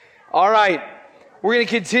All right, we're going to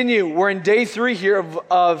continue. We're in day 3 here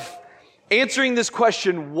of answering this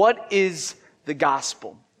question, what is the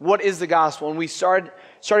gospel? What is the gospel? And we started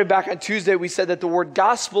back on Tuesday. We said that the word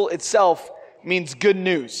gospel itself means good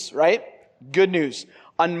news, right? Good news.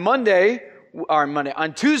 On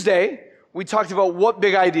Tuesday, we talked about what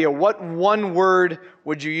big idea, what one word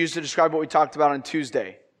would you use to describe what we talked about on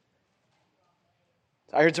Tuesday?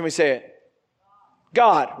 I heard somebody say it.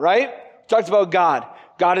 God, right? We talked about God.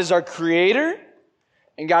 God is our creator,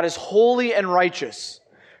 and God is holy and righteous.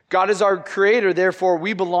 God is our creator, therefore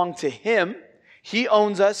we belong to Him. He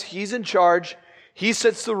owns us. He's in charge. He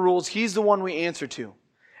sets the rules. He's the one we answer to.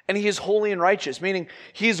 And He is holy and righteous, meaning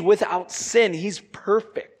He is without sin. He's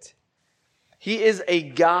perfect. He is a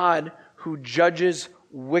God who judges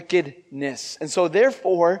wickedness. And so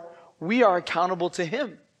therefore, we are accountable to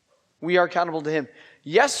Him. We are accountable to Him.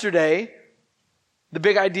 Yesterday, the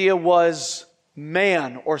big idea was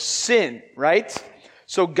man or sin, right?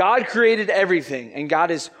 So God created everything, and God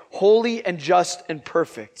is holy and just and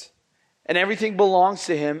perfect. And everything belongs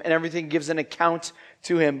to Him, and everything gives an account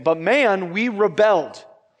to Him. But man, we rebelled.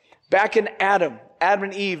 Back in Adam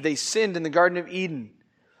and Eve, they sinned in the Garden of Eden.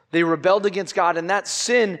 They rebelled against God, and that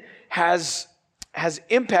sin has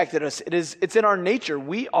impacted us. It's in our nature.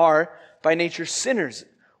 We are by nature sinners.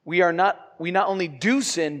 We not only do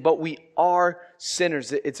sin, but we are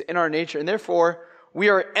sinners. It's in our nature, and therefore we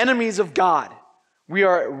are enemies of God. We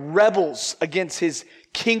are rebels against His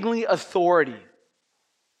kingly authority,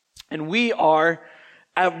 and we are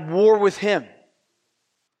at war with Him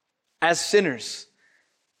as sinners.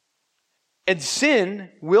 And sin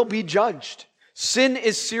will be judged. Sin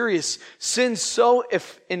is serious. Sin so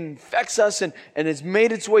infects us and has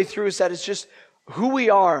made its way through us that it's just who we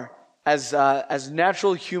are as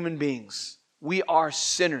natural human beings. We are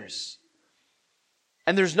sinners.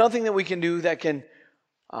 And there's nothing that we can do that can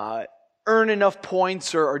earn enough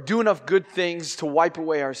points or do enough good things to wipe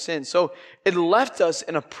away our sins. So it left us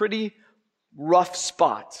in a pretty rough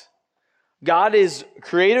spot. God is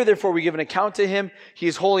creator, therefore we give an account to Him. He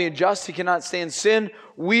is holy and just. He cannot stand sin.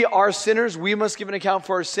 We are sinners. We must give an account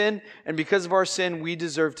for our sin. And because of our sin, we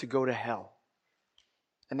deserve to go to hell.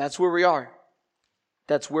 And that's where we are.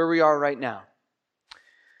 That's where we are right now.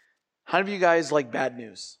 How many of you guys like bad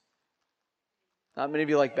news? Not many of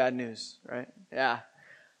you like bad news, right? Yeah.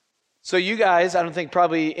 So you guys, I don't think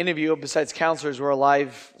probably any of you besides counselors were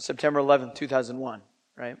alive September 11th, 2001,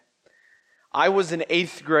 right? I was in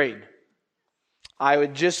 8th grade. I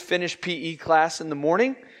would just finish PE class in the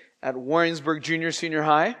morning at Warrensburg Junior Senior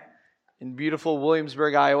High in beautiful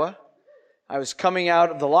Williamsburg, Iowa. I was coming out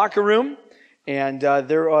of the locker room, and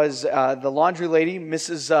there was the laundry lady,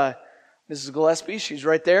 Mrs. Gillespie. She's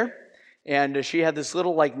right there. And she had this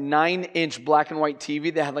little 9-inch black and white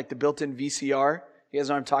TV that had the built-in VCR. You guys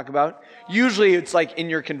know what I'm talking about? Usually it's in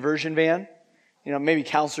your conversion van. Maybe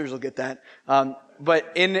counselors will get that.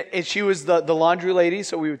 But she was the laundry lady,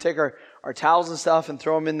 so we would take our towels and stuff and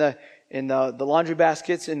throw them in the laundry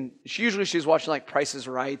baskets. And she was watching Price is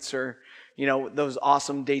Right or those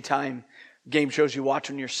awesome daytime game shows you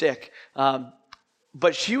watch when you're sick.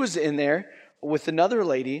 But she was in there with another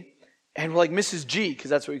lady, and we're like, Mrs. G, because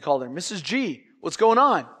that's what we called her. Mrs. G, what's going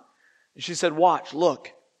on? And she said, watch,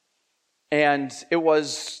 look. And it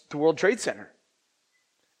was the World Trade Center.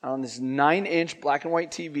 On this 9-inch black and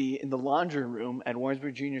white TV in the laundry room at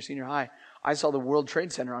Warrensburg Junior Senior High, I saw the World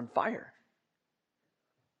Trade Center on fire.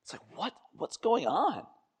 It's what? What's going on?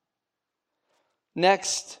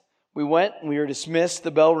 Next, we went and we were dismissed.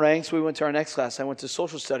 The bell rang, so we went to our next class. I went to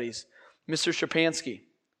social studies. Mr. Shapansky.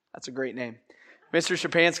 That's a great name. Mr.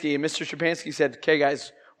 Shapansky. And Mr. Shapansky said, okay,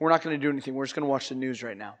 guys, we're not going to do anything. We're just going to watch the news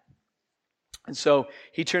right now. And so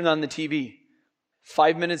he turned on the TV.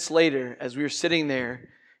 5 minutes later, as we were sitting there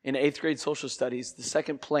in 8th grade social studies, the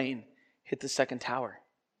second plane hit the second tower.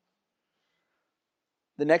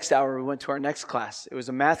 The next hour, we went to our next class. It was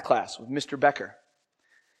a math class with Mr. Becker.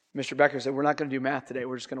 Mr. Becker said, we're not going to do math today.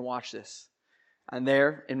 We're just going to watch this. And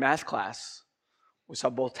there, in math class, we saw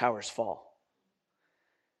both towers fall.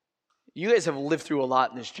 You guys have lived through a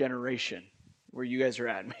lot in this generation where you guys are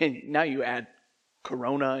at. Man, now you add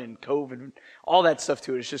Corona and COVID and all that stuff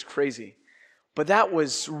to it. It's just crazy. But that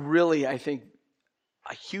was really, I think,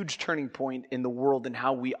 a huge turning point in the world and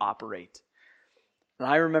how we operate. And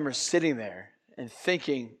I remember sitting there and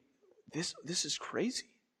thinking, this is crazy.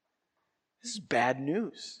 This is bad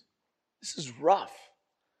news. This is rough.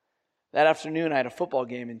 That afternoon, I had a football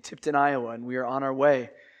game in Tipton, Iowa, and we were on our way.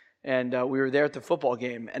 And we were there at the football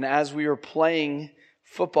game. And as we were playing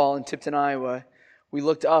football in Tipton, Iowa, we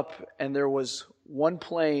looked up, and there was one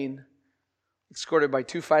plane escorted by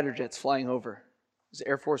 2 fighter jets flying over. was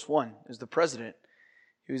Air Force One. It was the president.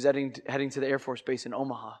 He was heading to the Air Force Base in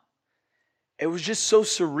Omaha. It was just so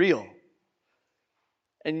surreal.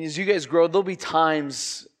 And as you guys grow, there'll be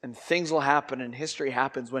times and things will happen and history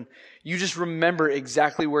happens when you just remember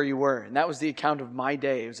exactly where you were. And that was the account of my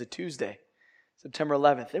day. It was a Tuesday, September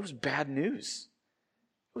 11th. It was bad news.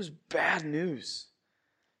 It was bad news.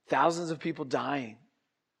 Thousands of people dying.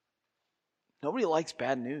 Nobody likes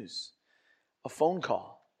bad news. A phone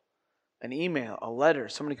call, an email, a letter,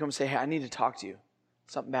 somebody come and say, hey, I need to talk to you.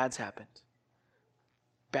 Something bad's happened.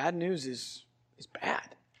 Bad news is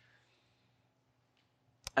bad.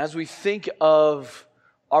 As we think of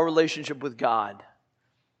our relationship with God,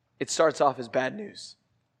 it starts off as bad news.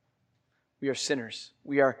 We are sinners.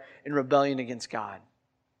 We are in rebellion against God.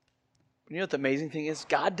 But you know what the amazing thing is?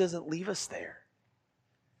 God doesn't leave us there.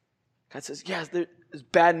 God says, yes, there's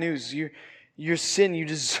bad news. Your sin, you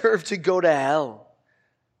deserve to go to hell.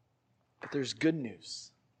 But there's good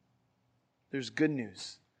news. There's good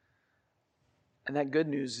news. And that good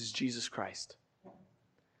news is Jesus Christ.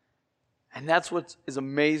 And that's what is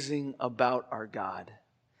amazing about our God.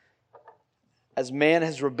 As man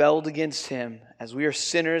has rebelled against him, as we are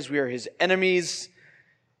sinners, we are his enemies,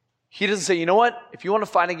 he doesn't say, you know what? If you want to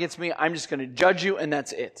fight against me, I'm just going to judge you and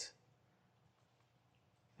that's it.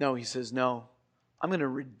 No, he says, no, I'm going to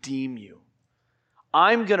redeem you.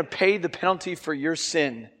 I'm going to pay the penalty for your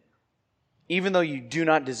sin, even though you do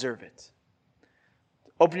not deserve it.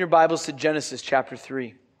 Open your Bibles to Genesis chapter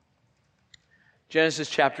 3. Genesis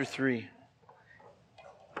chapter 3.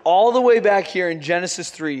 All the way back here in Genesis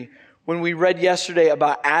 3, when we read yesterday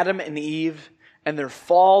about Adam and Eve and their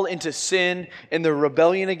fall into sin and their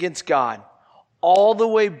rebellion against God, all the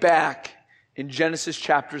way back in Genesis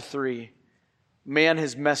chapter 3, man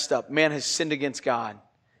has messed up. Man has sinned against God.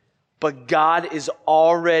 But God is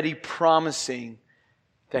already promising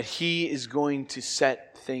that he is going to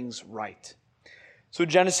set things right. So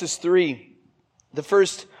Genesis 3, the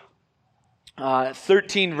first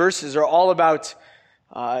 13 verses are all about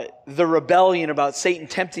the rebellion, about Satan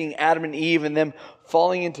tempting Adam and Eve and them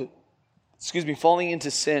falling into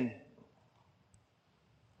sin.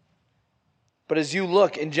 But as you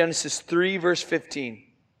look in Genesis 3 verse 15,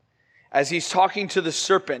 as he's talking to the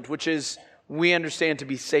serpent, which is, we understand to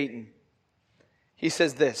be Satan, he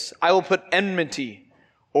says this, I will put enmity,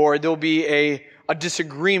 or there'll be a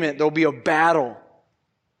disagreement, there'll be a battle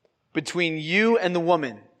between you and the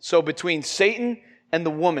woman. So between Satan and the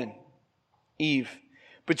woman, Eve.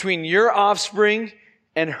 Between your offspring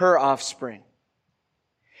and her offspring.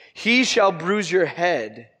 He shall bruise your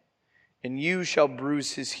head, and you shall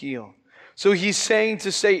bruise his heel. So he's saying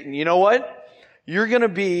to Satan, you know what? You're going to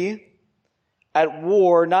be at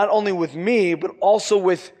war not only with me, but also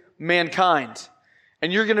with mankind.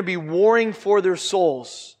 And you're going to be warring for their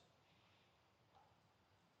souls.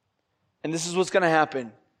 And this is what's going to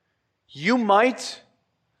happen. You might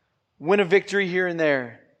win a victory here and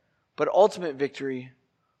there, but ultimate victory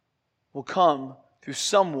will come through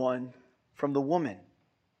someone from the woman.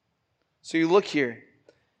 So you look here,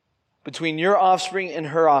 between your offspring and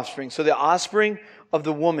her offspring. So the offspring of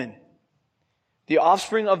the woman. The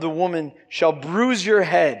offspring of the woman shall bruise your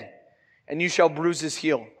head, and you shall bruise his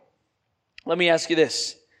heel. Let me ask you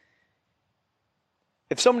this.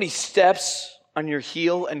 If somebody steps on your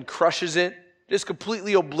heel and crushes it, just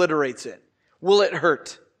completely obliterates it, will it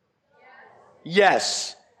hurt?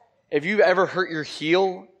 Yes. If you've ever hurt your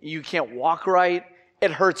heel, you can't walk right, it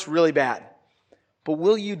hurts really bad. But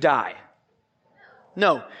will you die?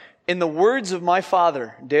 No. In the words of my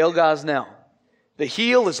father, Dale Gosnell, the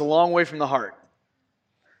heel is a long way from the heart.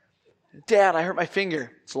 Dad, I hurt my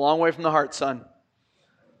finger. It's a long way from the heart, son.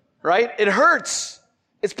 Right? It hurts.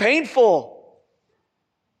 It's painful.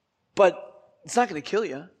 But it's not going to kill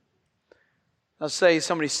you. I'll say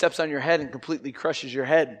somebody steps on your head and completely crushes your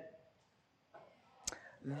head.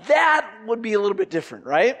 That would be a little bit different,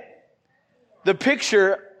 right? The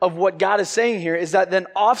picture of what God is saying here is that then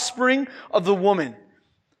offspring of the woman.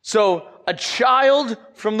 So a child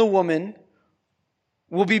from the woman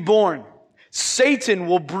will be born. Satan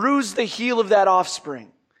will bruise the heel of that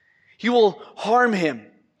offspring. He will harm him,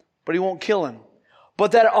 but he won't kill him.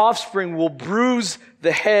 But that offspring will bruise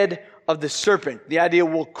the head of the serpent. The idea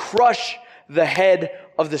will crush the head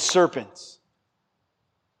of the serpent.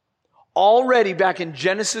 Already back in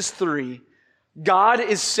Genesis 3, God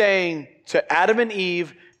is saying to Adam and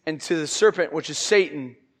Eve and to the serpent, which is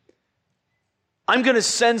Satan, I'm going to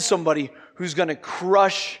send somebody who's going to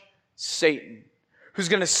crush Satan, who's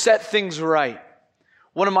going to set things right.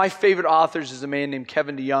 One of my favorite authors is a man named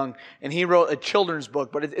Kevin DeYoung, and he wrote a children's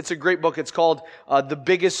book, but it's a great book. It's called The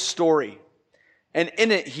Biggest Story. And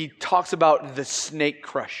in it, he talks about the snake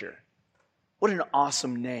crusher. What an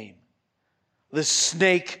awesome name. The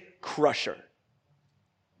snake crusher.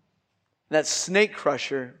 That snake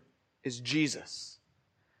crusher is Jesus,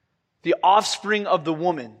 the offspring of the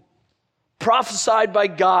woman, prophesied by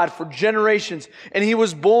God for generations, and he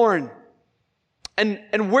was born.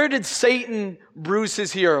 And where did Satan bruise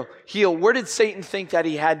his heel? Where did Satan think that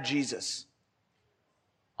he had Jesus?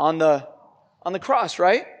 On the cross,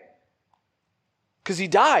 right? Because he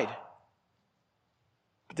died.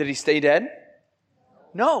 But did he stay dead?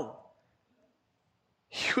 No.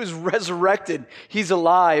 He was resurrected. He's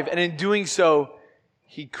alive. And in doing so,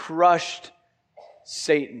 he crushed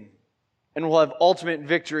Satan and will have ultimate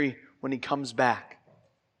victory when he comes back.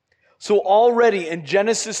 So already in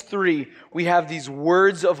Genesis 3, we have these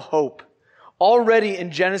words of hope. Already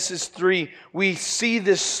in Genesis 3, we see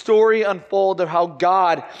this story unfold of how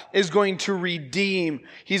God is going to redeem.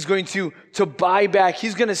 He's going to buy back.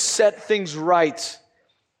 He's going to set things right.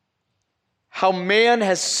 How man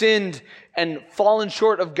has sinned and fallen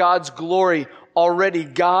short of God's glory. Already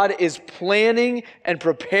God is planning and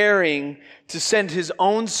preparing to send his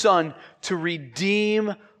own son to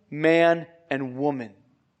redeem man and woman.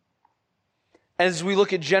 As we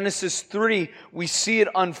look at Genesis 3, we see it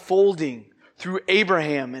unfolding through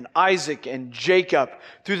Abraham and Isaac and Jacob,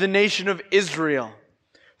 through the nation of Israel,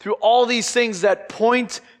 through all these things that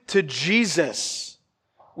point to Jesus.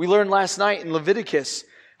 We learned last night in Leviticus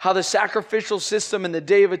how the sacrificial system and the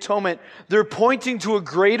Day of Atonement, they're pointing to a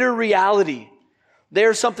greater reality.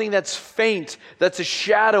 They're something that's faint, that's a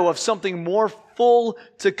shadow of something more full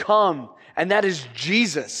to come, and that is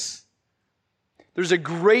Jesus. There's a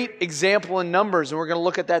great example in Numbers, and we're going to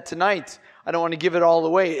look at that tonight. I don't want to give it all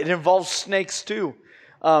away. It involves snakes too,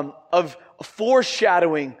 of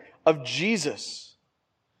foreshadowing of Jesus.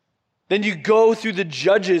 Then you go through the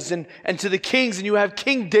judges and to the kings, and you have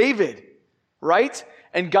King David, right?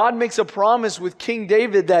 And God makes a promise with King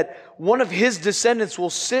David that one of his descendants will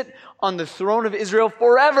sit on the throne of Israel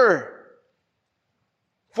forever.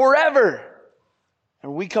 Forever.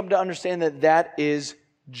 And we come to understand that that is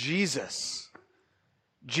Jesus.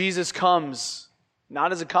 Jesus comes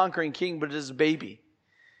not as a conquering king, but as a baby.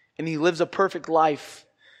 And he lives a perfect life.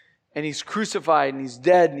 And he's crucified, and he's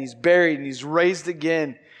dead, and he's buried, and he's raised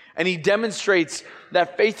again. And he demonstrates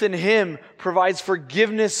that faith in him provides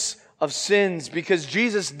forgiveness of sins, because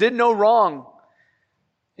Jesus did no wrong,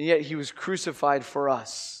 and yet he was crucified for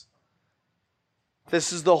us.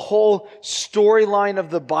 This is the whole storyline of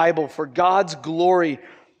the Bible for God's glory,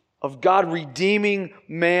 of God redeeming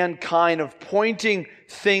mankind, of pointing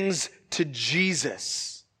things to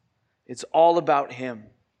Jesus. It's all about him.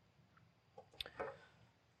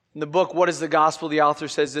 In the book, What is the Gospel? The author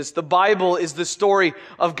says this: the Bible is the story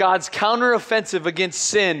of God's counteroffensive against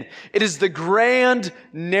sin. It is the grand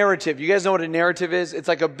narrative. You guys know what a narrative is? It's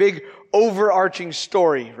like a big overarching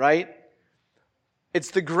story, right?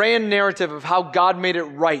 It's the grand narrative of how God made it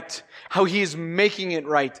right, how he is making it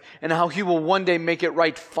right, and how he will one day make it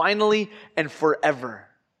right finally and forever.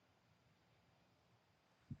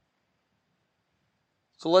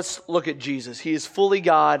 So let's look at Jesus. He is fully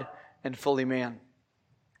God and fully man.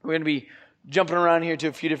 We're going to be jumping around here to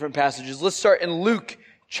a few different passages. Let's start in Luke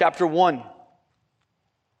chapter 1.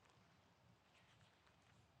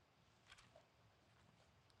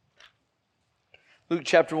 Luke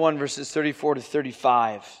chapter 1, verses 34 to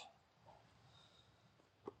 35.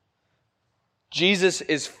 Jesus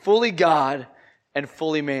is fully God and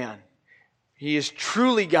fully man. He is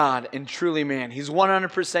truly God and truly man. He's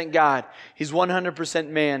 100% God. He's 100%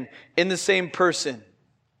 man in the same person.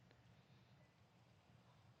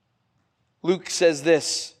 Luke says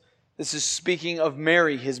this. This is speaking of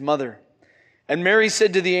Mary, his mother. And Mary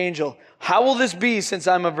said to the angel, "How will this be since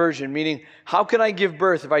I'm a virgin?" Meaning, how can I give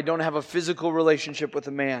birth if I don't have a physical relationship with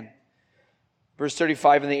a man? Verse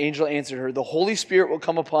 35, and the angel answered her, "The Holy Spirit will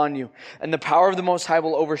come upon you, and the power of the Most High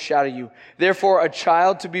will overshadow you. Therefore, a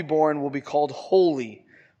child to be born will be called Holy,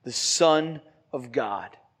 the Son of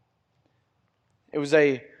God." It was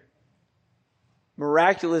a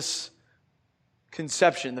miraculous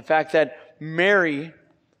conception. The fact that Mary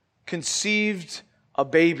conceived a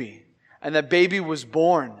baby, and that baby was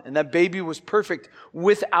born, and that baby was perfect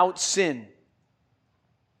without sin.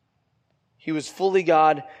 He was fully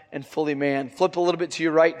God and fully man. Flip a little bit to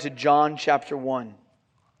your right to John chapter 1.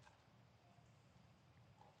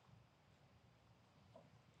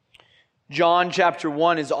 John chapter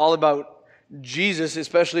 1 is all about Jesus,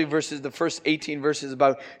 especially the first 18 verses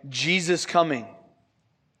about Jesus coming.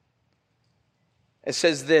 It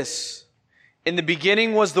says this: "In the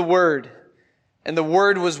beginning was the Word, and the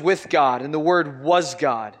Word was with God, and the Word was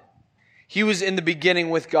God. He was in the beginning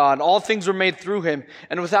with God. All things were made through him,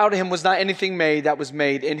 and without him was not anything made that was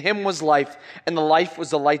made. In him was life, and the life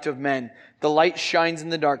was the light of men. The light shines in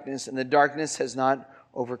the darkness, and the darkness has not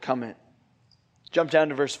overcome it. Jump down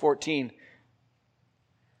to verse 14.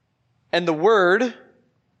 And the Word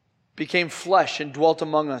became flesh and dwelt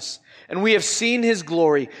among us. And we have seen his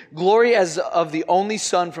glory, glory as of the only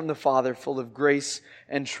Son from the Father, full of grace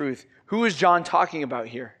and truth. Who is John talking about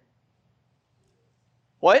here?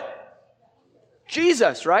 What?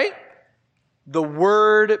 Jesus, right? The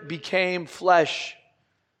Word became flesh.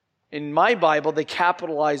 In my Bible, they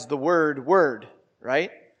capitalize the word, word,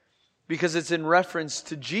 right? Because it's in reference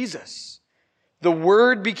to Jesus. The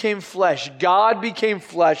Word became flesh. God became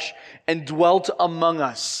flesh and dwelt among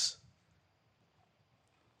us.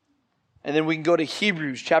 And then we can go to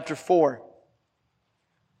Hebrews chapter 4.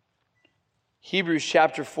 Hebrews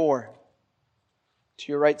chapter 4.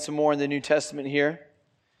 To your right some more in the New Testament here.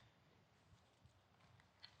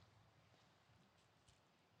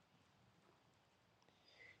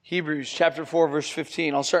 Hebrews chapter 4 verse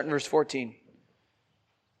 15. I'll start in verse 14.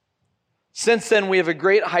 Since then we have a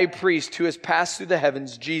great high priest who has passed through the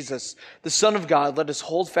heavens, Jesus, the Son of God. Let us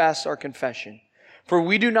hold fast our confession. For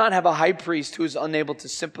we do not have a high priest who is unable to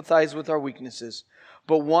sympathize with our weaknesses,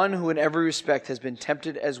 but one who in every respect has been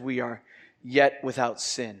tempted as we are, yet without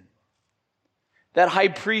sin. That high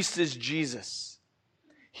priest is Jesus.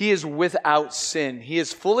 He is without sin. He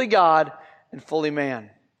is fully God and fully man.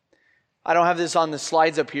 I don't have this on the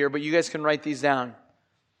slides up here, but you guys can write these down.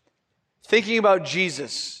 Thinking about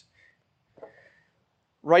Jesus,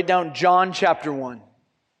 write down John chapter 1.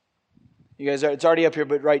 You guys, it's already up here,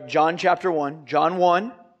 but write John chapter 1, John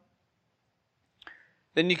 1.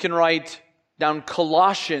 Then you can write down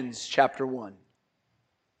Colossians chapter 1.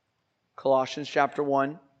 Colossians chapter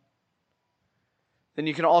 1. Then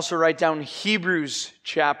you can also write down Hebrews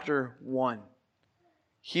chapter 1.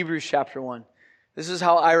 Hebrews chapter 1. This is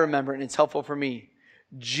how I remember it, and it's helpful for me.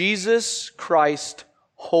 Jesus Christ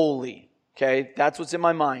holy. Okay, that's what's in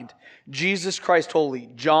my mind. Jesus Christ holy.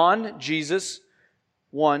 John, Jesus,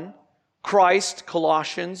 1. Christ,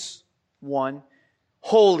 Colossians, 1.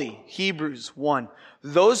 Holy, Hebrews, 1.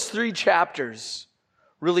 Those three chapters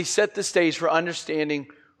really set the stage for understanding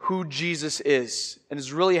who Jesus is, and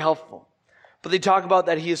is really helpful. But they talk about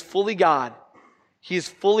that he is fully God. He is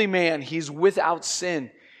fully man. He is without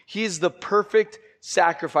sin. He is the perfect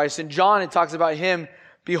sacrifice. In John, it talks about him,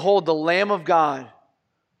 behold, the Lamb of God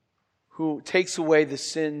who takes away the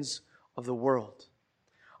sins of the world.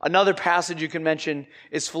 Another passage you can mention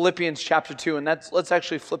is Philippians chapter 2, and let's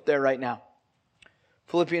actually flip there right now.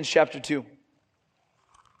 Philippians chapter 2.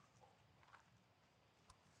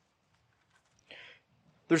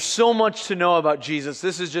 There's so much to know about Jesus.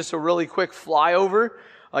 This is just a really quick flyover.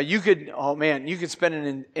 You could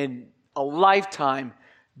spend in a lifetime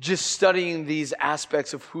just studying these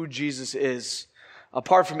aspects of who Jesus is,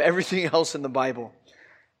 apart from everything else in the Bible.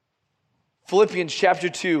 Philippians chapter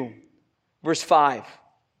 2, verse 5.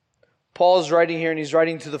 Paul is writing here, and he's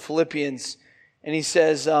writing to the Philippians, and he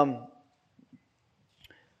says,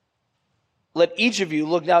 let each of you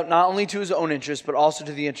look out not only to his own interest, but also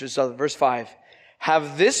to the interests of, verse 5,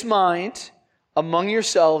 have this mind among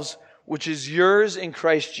yourselves, which is yours in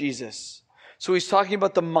Christ Jesus. So he's talking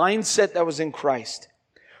about the mindset that was in Christ,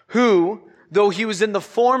 who, though he was in the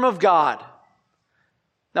form of God.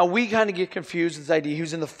 Now we kind of get confused with this idea, he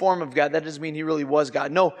was in the form of God. That doesn't mean he really was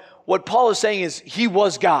God. No, what Paul is saying is he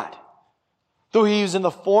was God. Though he was in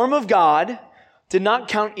the form of God, did not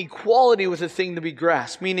count equality with a thing to be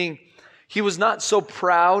grasped, meaning he was not so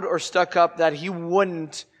proud or stuck up that he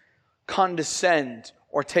wouldn't condescend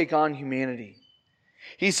or take on humanity.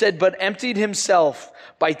 He said, but emptied himself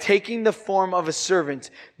by taking the form of a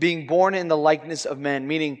servant, being born in the likeness of men,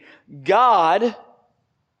 meaning God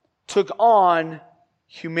took on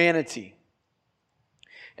humanity.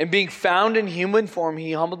 And being found in human form,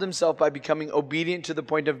 he humbled himself by becoming obedient to the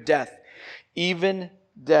point of death, even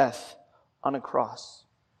death on a cross.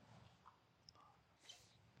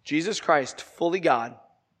 Jesus Christ, fully God,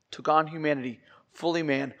 took on humanity, fully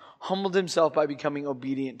man, humbled himself by becoming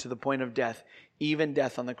obedient to the point of death, even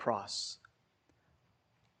death on the cross.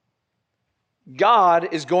 God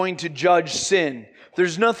is going to judge sin.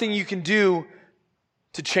 There's nothing you can do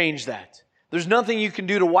to change that. There's nothing you can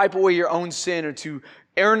do to wipe away your own sin or to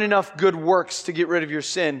earn enough good works to get rid of your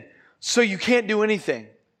sin. So you can't do anything.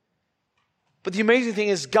 But the amazing thing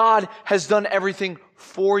is God has done everything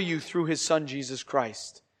for you through his Son, Jesus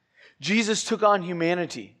Christ. Jesus took on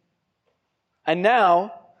humanity. And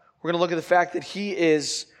now we're going to look at the fact that he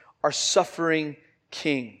is our suffering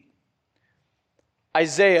King.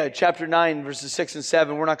 Isaiah chapter 9, verses 6 and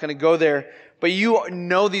 7. We're not going to go there, but you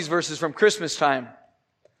know these verses from Christmas time.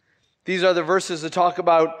 These are the verses that talk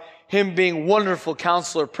about him being wonderful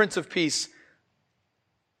counselor, Prince of Peace,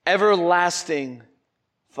 everlasting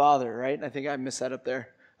Father, right? I think I missed that up there.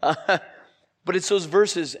 But it's those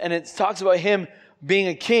verses, and it talks about him being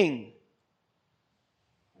a king.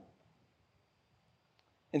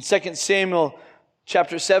 In 2 Samuel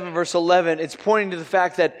chapter 7, verse 11, it's pointing to the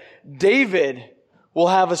fact that David will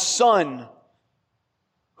have a son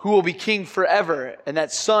who will be king forever, and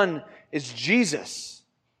that son is Jesus.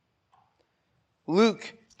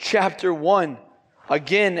 Luke chapter 1,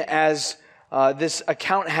 again, as this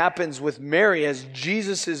account happens with Mary, as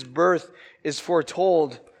Jesus' birth is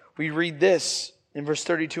foretold, we read this in verse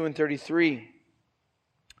 32 and 33.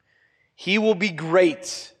 He will be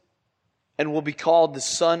great and will be called the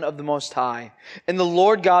Son of the Most High. And the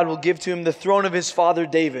Lord God will give to him the throne of his father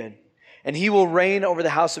David. And he will reign over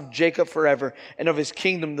the house of Jacob forever, and of his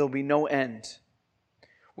kingdom there will be no end.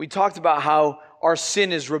 We talked about how our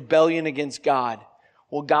sin is rebellion against God.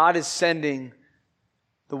 Well, God is sending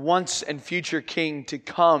the once and future king to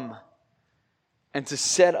come and to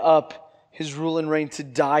set up his rule and reign, to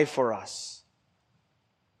die for us.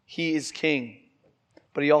 He is king,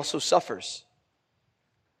 but he also suffers.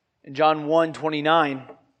 In John 1:29,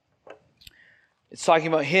 it's talking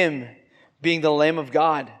about him being the Lamb of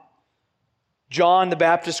God. John the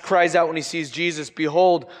Baptist cries out when he sees Jesus,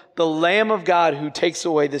 "Behold, the Lamb of God who takes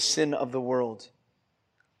away the sin of the world."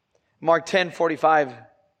 Mark 10:45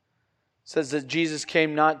 says that Jesus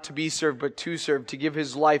came not to be served, but to serve, to give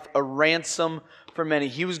his life a ransom for many.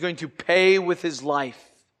 He was going to pay with his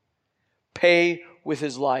life. Pay with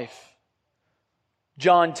his life.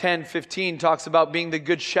 John 10:15 talks about being the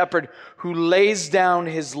good shepherd who lays down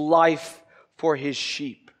his life for his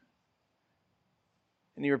sheep.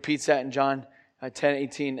 And he repeats that in John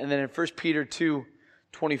 10:18. And then in 1 Peter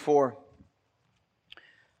 2:24.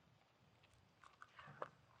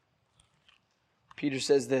 Peter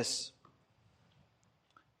says this.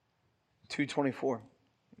 2:24.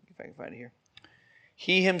 If I can find it here.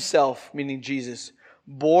 He himself, meaning Jesus,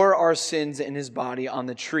 bore our sins in his body on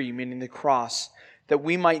the tree, meaning the cross, that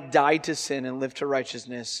we might die to sin and live to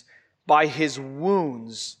righteousness. By his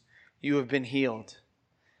wounds you have been healed.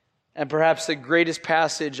 And perhaps the greatest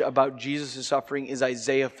passage about Jesus' suffering is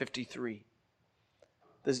Isaiah 53.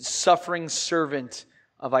 The suffering servant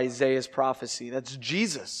of Isaiah's prophecy. That's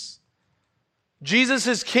Jesus. Jesus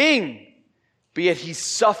is king, but yet he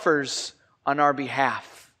suffers on our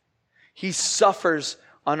behalf. He suffers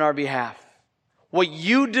on our behalf. What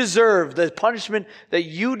you deserve, the punishment that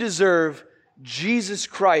you deserve, Jesus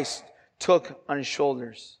Christ took on his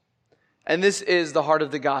shoulders. And this is the heart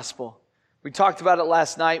of the gospel. We talked about it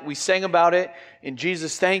last night. We sang about it in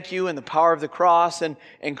Jesus Thank You and the power of the cross and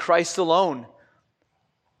Christ alone.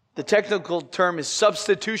 The technical term is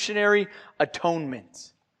substitutionary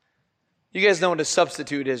atonement. You guys know what a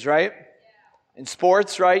substitute is, right? In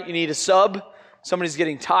sports, right? You need a sub. Somebody's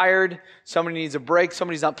getting tired. Somebody needs a break.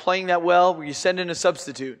 Somebody's not playing that well. You send in a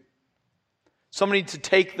substitute. Somebody to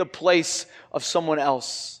take the place of someone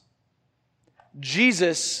else.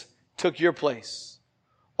 Jesus took your place.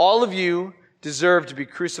 All of you deserve to be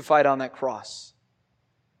crucified on that cross.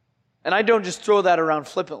 And I don't just throw that around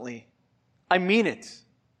flippantly. I mean it.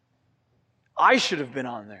 I should have been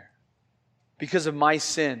on there because of my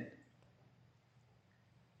sin.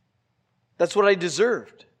 That's what I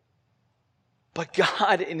deserved. But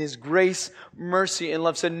God, in his grace, mercy, and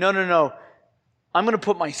love said, no. I'm going to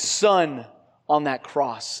put my son on that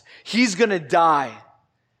cross. He's going to die.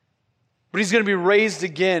 But he's going to be raised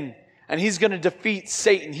again. And he's going to defeat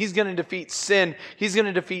Satan. He's going to defeat sin. He's going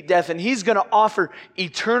to defeat death. And he's going to offer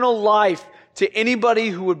eternal life to anybody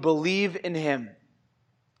who would believe in him.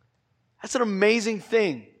 That's an amazing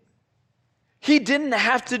thing. He didn't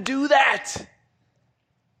have to do that.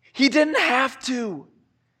 He didn't have to.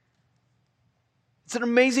 It's an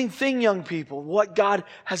amazing thing, young people, what God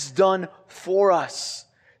has done for us.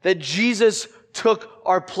 That Jesus took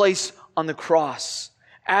our place on the cross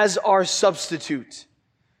as our substitute.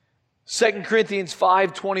 2 Corinthians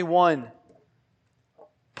 5:21.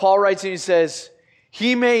 Paul writes and he says,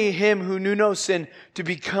 He made him who knew no sin to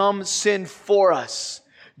become sin for us.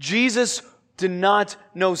 Jesus did not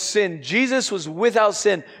know sin. Jesus was without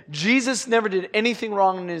sin. Jesus never did anything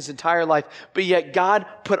wrong in his entire life, but yet God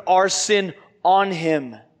put our sin on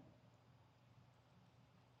him.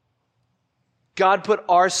 God put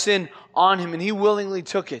our sin on him, and he willingly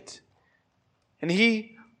took it. And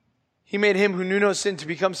he made him who knew no sin to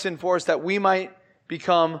become sin for us, that we might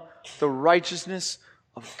become the righteousness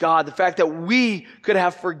of God. The fact that we could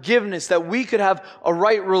have forgiveness, that we could have a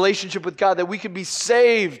right relationship with God, that we could be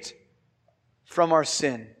saved from our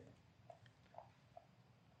sin.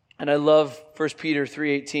 And I love 1 Peter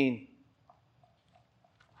 3:18.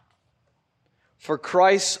 For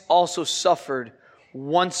Christ also suffered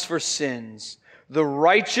once for sins, the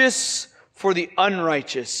righteous for the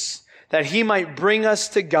unrighteous, that he might bring us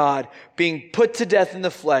to God, being put to death in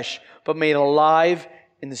the flesh, but made alive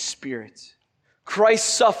in the Spirit.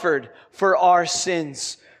 Christ suffered for our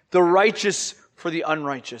sins, the righteous for the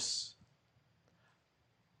unrighteous.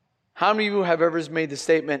 How many of you have ever made the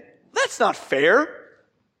statement, that's not fair?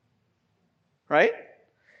 Right?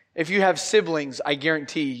 If you have siblings, I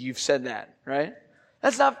guarantee you've said that, right?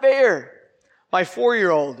 That's not fair. My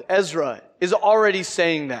 4-year-old, Ezra, is already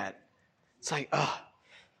saying that. It's like,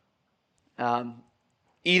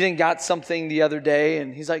 Eden got something the other day,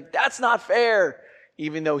 and he's like, that's not fair,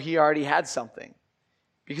 even though he already had something,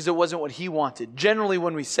 because it wasn't what he wanted. Generally,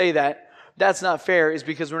 when we say that, that's not fair, is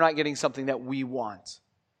because we're not getting something that we want.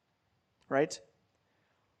 Right?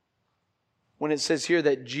 When it says here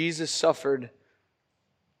that Jesus suffered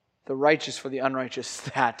the righteous for the unrighteous,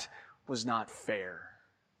 that was not fair.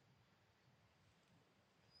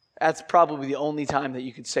 That's probably the only time that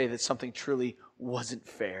you could say that something truly wasn't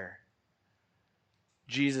fair.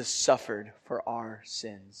 Jesus suffered for our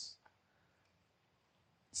sins.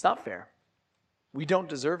 It's not fair. We don't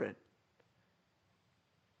deserve it.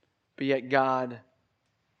 But yet God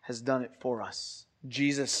has done it for us.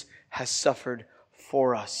 Jesus has suffered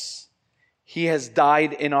for us. He has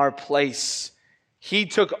died in our place. He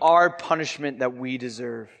took our punishment that we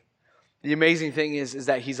deserve. The amazing thing is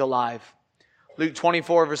that He's alive. Luke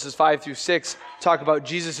 24 verses 5 through 6 talk about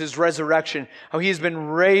Jesus' resurrection, how He has been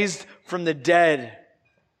raised from the dead.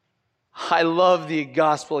 I love the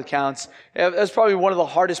gospel accounts. That's probably one of the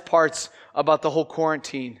hardest parts about the whole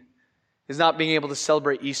quarantine, is not being able to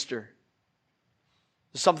celebrate Easter.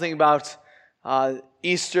 There's something about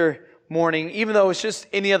Easter morning, even though it's just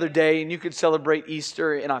any other day, and you could celebrate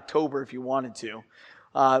Easter in October if you wanted to.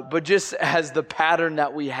 But just as the pattern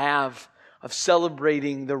that we have of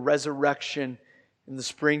celebrating the resurrection in the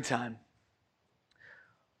springtime,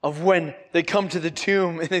 of when they come to the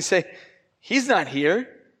tomb and they say, He's not here,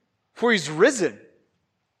 for He's risen.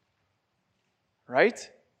 Right?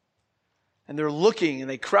 And they're looking and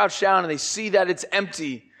they crouch down and they see that it's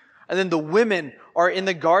empty. And then the women are in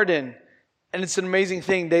the garden. And it's an amazing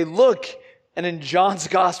thing. They look, and in John's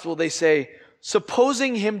gospel they say,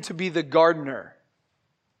 supposing Him to be the gardener.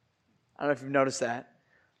 I don't know if you've noticed that.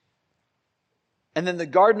 And then the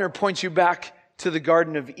gardener points you back to the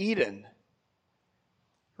Garden of Eden.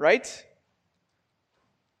 Right?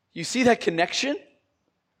 You see that connection?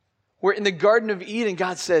 Where in the Garden of Eden,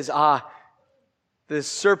 God says, the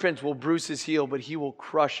serpent will bruise his heel, but He will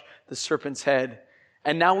crush the serpent's head.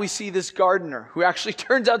 And now we see this gardener, who actually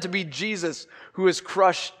turns out to be Jesus, who has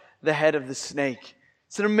crushed the head of the snake.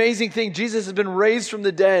 It's an amazing thing. Jesus has been raised from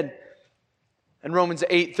the dead. And Romans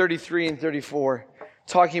 8:33 and 34,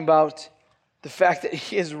 talking about the fact that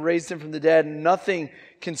He has raised Him from the dead, and nothing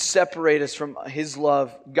can separate us from His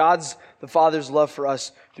love, God's, the Father's love for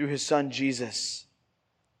us through His Son Jesus.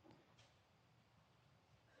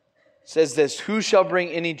 It says this, who shall bring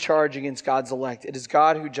any charge against God's elect? It is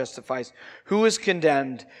God who justifies. Who is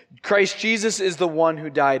condemned? Christ Jesus is the one who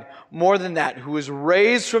died. More than that, who is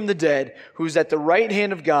raised from the dead, who is at the right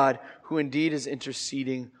hand of God, who indeed is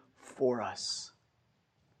interceding for us.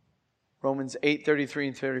 Romans 8:33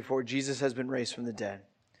 and 34, Jesus has been raised from the dead.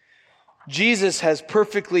 Jesus has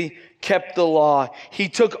perfectly kept the law. He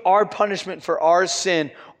took our punishment for our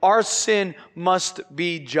sin. Our sin must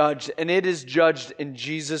be judged, and it is judged in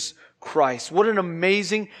Jesus Christ. What an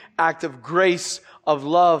amazing act of grace, of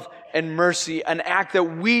love, and mercy. An act that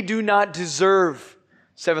we do not deserve,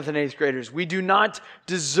 7th and 8th graders. We do not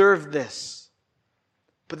deserve this.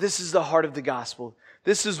 But this is the heart of the gospel.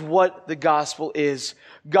 This is what the gospel is.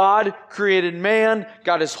 God created man.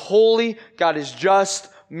 God is holy. God is just.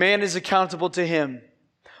 Man is accountable to Him.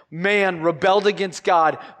 Man rebelled against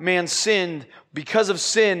God. Man sinned. Because of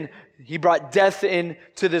sin, He brought death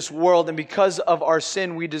into this world. And because of our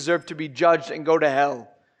sin, we deserve to be judged and go to hell.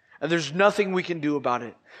 And there's nothing we can do about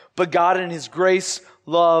it. But God in His grace,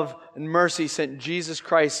 love, and mercy sent Jesus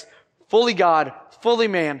Christ, fully God, fully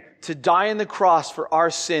man, to die on the cross for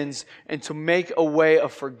our sins and to make a way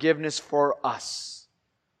of forgiveness for us.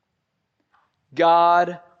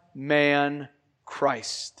 God, man,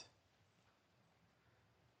 Christ.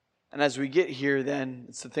 And as we get here then,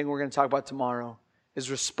 it's the thing we're going to talk about tomorrow,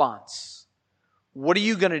 is response. What are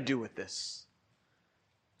you going to do with this?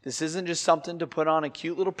 This isn't just something to put on a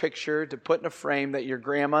cute little picture to put in a frame that your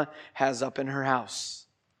grandma has up in her house.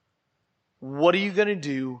 What are you going to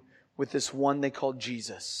do with this one they call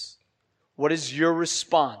Jesus? What is your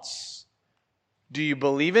response? Do you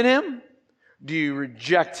believe in him? Do you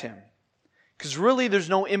reject him? Because really there's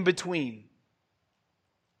no in-between.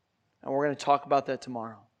 And we're going to talk about that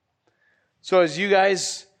tomorrow. So as you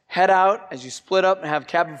guys head out, as you split up and have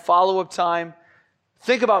cabin follow-up time,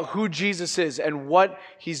 think about who Jesus is and what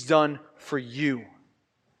he's done for you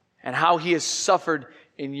and how he has suffered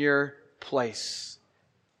in your place.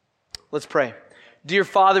 Let's pray. Dear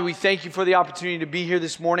Father, we thank you for the opportunity to be here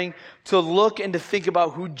this morning to look and to think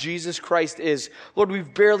about who Jesus Christ is. Lord,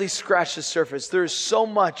 we've barely scratched the surface. There is so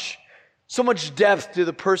much depth to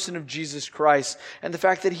the person of Jesus Christ and the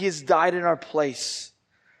fact that he has died in our place.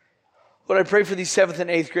 Lord, I pray for these 7th and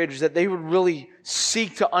 8th graders that they would really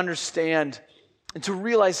seek to understand and to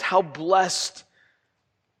realize how blessed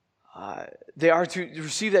they are to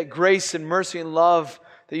receive that grace and mercy and love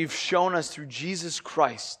that you've shown us through Jesus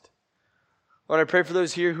Christ. Lord, I pray for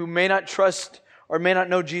those here who may not trust or may not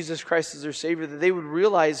know Jesus Christ as their Savior, that they would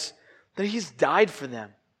realize that he's died for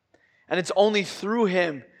them. And it's only through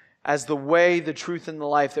him as the way, the truth, and the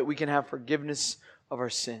life that we can have forgiveness of our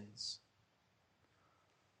sins.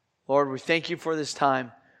 Lord, we thank you for this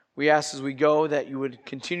time. We ask as we go that you would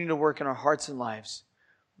continue to work in our hearts and lives.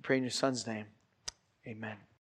 We pray in your Son's name. Amen.